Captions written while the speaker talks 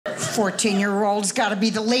14-year-old's got to be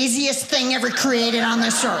the laziest thing ever created on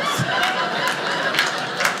this earth.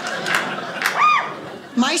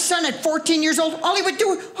 My son at 14 years old, all he would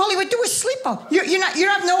do is sleep all. You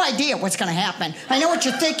have no idea what's going to happen. I know what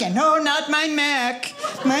you're thinking. No, not my Mac.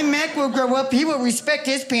 My Mac will grow up. He will respect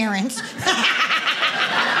his parents.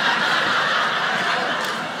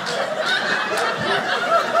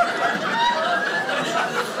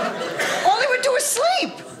 All he would do is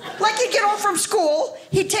sleep. Like he'd get home from school,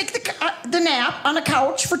 he'd take the nap on the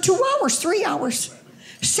couch for 2 hours, 3 hours.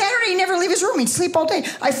 Saturday, he'd never leave his room. He'd sleep all day.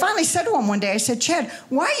 I finally said to him one day, I said, Chad,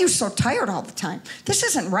 why are you so tired all the time? This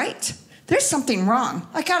isn't right. There's something wrong.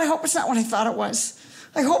 I gotta hope it's not what I thought it was.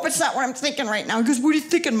 I hope it's not what I'm thinking right now. He goes, what are you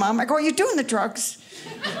thinking, Mom? I go, are you doing the drugs?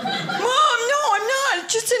 Mom, no, I'm not.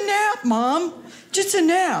 Just a nap, Mom. Just a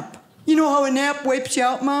nap. You know how a nap wipes you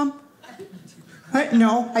out, Mom?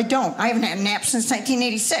 No, I don't. I haven't had a nap since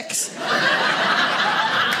 1986.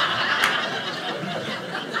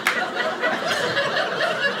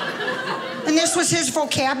 And this was his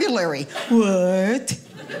vocabulary. What?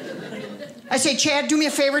 I say, Chad, do me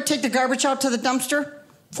a favor, take the garbage out to the dumpster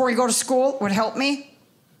before you go to school. It would help me.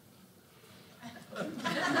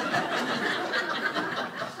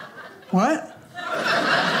 What?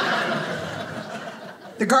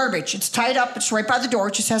 The garbage, it's tied up, it's right by the door,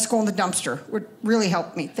 it just has to go in the dumpster. Would really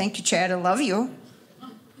help me. Thank you, Chad, I love you.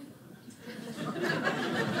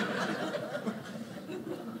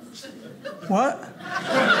 What?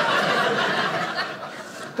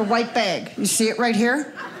 The white bag. You see it right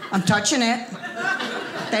here? I'm touching it.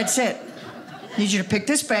 That's it. Need you to pick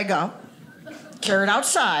this bag up, carry it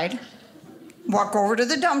outside, walk over to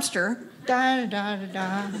the dumpster,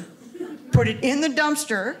 put it in the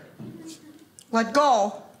dumpster, let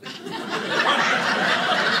go.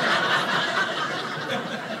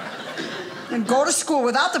 And go to school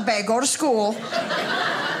without the bag, go to school.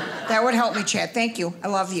 That would help me, Chad. Thank you. I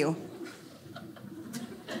love you.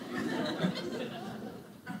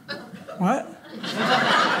 What?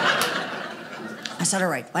 I said, all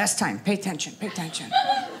right, last time. Pay attention, pay attention.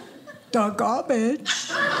 The garbage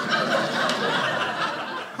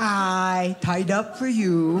I tied up for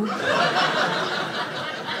you.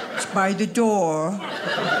 It's by the door.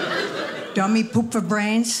 Dummy poop for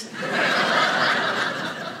brains.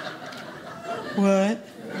 What?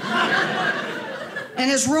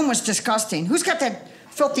 And his room was disgusting. Who's got that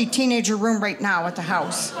filthy teenager room right now at the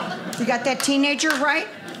house? You got that teenager, right?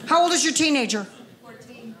 How old is your teenager?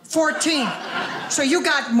 14. 14. So you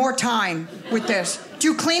got more time with this. Do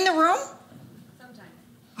you clean the room? Sometimes.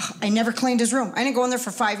 Oh, I never cleaned his room. I didn't go in there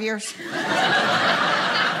for 5 years.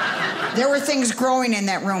 There were things growing in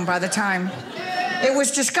that room by the time. It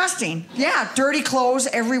was disgusting. Yeah, dirty clothes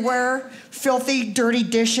everywhere, filthy, dirty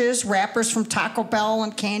dishes, wrappers from Taco Bell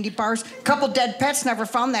and candy bars. A couple dead pets, never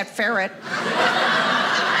found that ferret.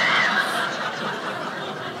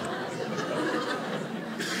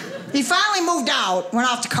 He finally moved out, went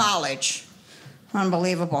off to college.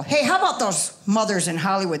 Unbelievable. Hey, how about those mothers in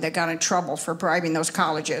Hollywood that got in trouble for bribing those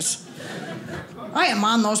colleges? I am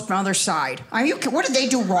on those mothers' side. What did they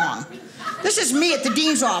do wrong? This is me at the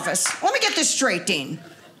dean's office. Let me get this straight, Dean.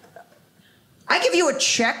 I give you a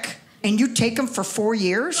check and you take them for 4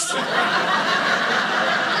 years?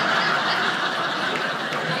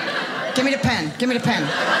 Give me the pen. Give me the pen.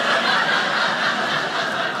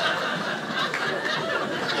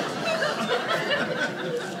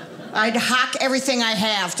 I'd hock everything I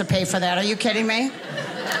have to pay for that. Are you kidding me?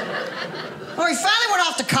 Oh, he finally went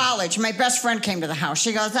off to college. My best friend came to the house.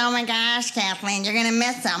 She goes, oh my gosh, Kathleen, you're gonna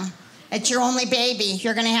miss him. It's your only baby.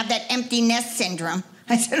 You're gonna have that empty nest syndrome.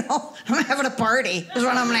 I said, oh, I'm having a party, is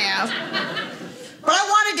what I'm gonna have. But I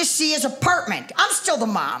wanted to see his apartment. I'm still the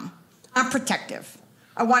mom. I'm protective.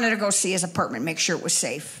 I wanted to go see his apartment, make sure it was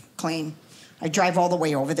safe, clean. I drive all the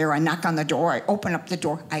way over there. I knock on the door. I open up the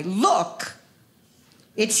door. I look.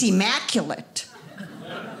 It's immaculate.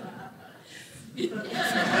 You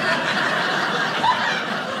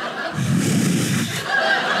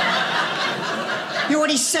know what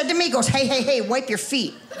he said to me? He goes, hey, hey, hey, wipe your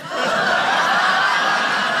feet.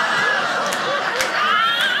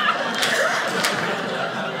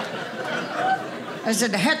 I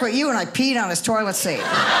said, the heck with you, and I peed on his toilet seat.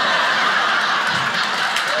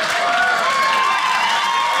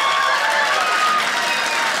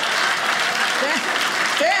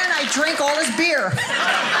 Then I drank all his beer.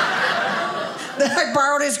 Then I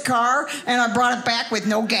borrowed his car, and I brought it back with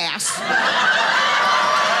no gas.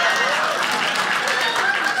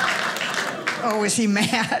 Oh, is he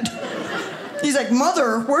mad? He's like,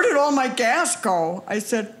 Mother, where did all my gas go? I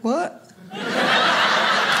said, what?